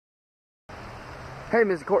Hey,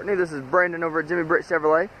 Ms. Courtney, this is Brandon over at Jimmy Britt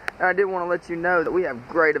Chevrolet, and I did want to let you know that we have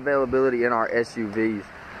great availability in our SUVs.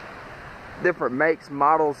 Different makes,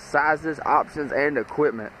 models, sizes, options, and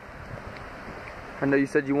equipment. I know you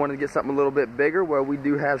said you wanted to get something a little bit bigger. Well, we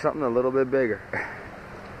do have something a little bit bigger.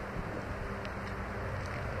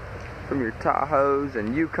 From your Tahoes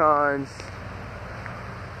and Yukons,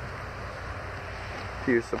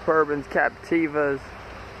 to your Suburbans, Captivas,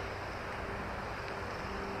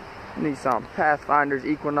 Nissan Pathfinders,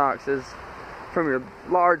 Equinoxes, from your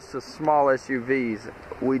large to small SUVs,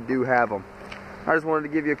 we do have them. I just wanted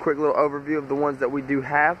to give you a quick little overview of the ones that we do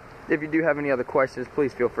have. If you do have any other questions,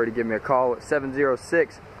 please feel free to give me a call at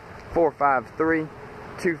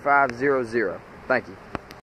 706-453-2500. Thank you.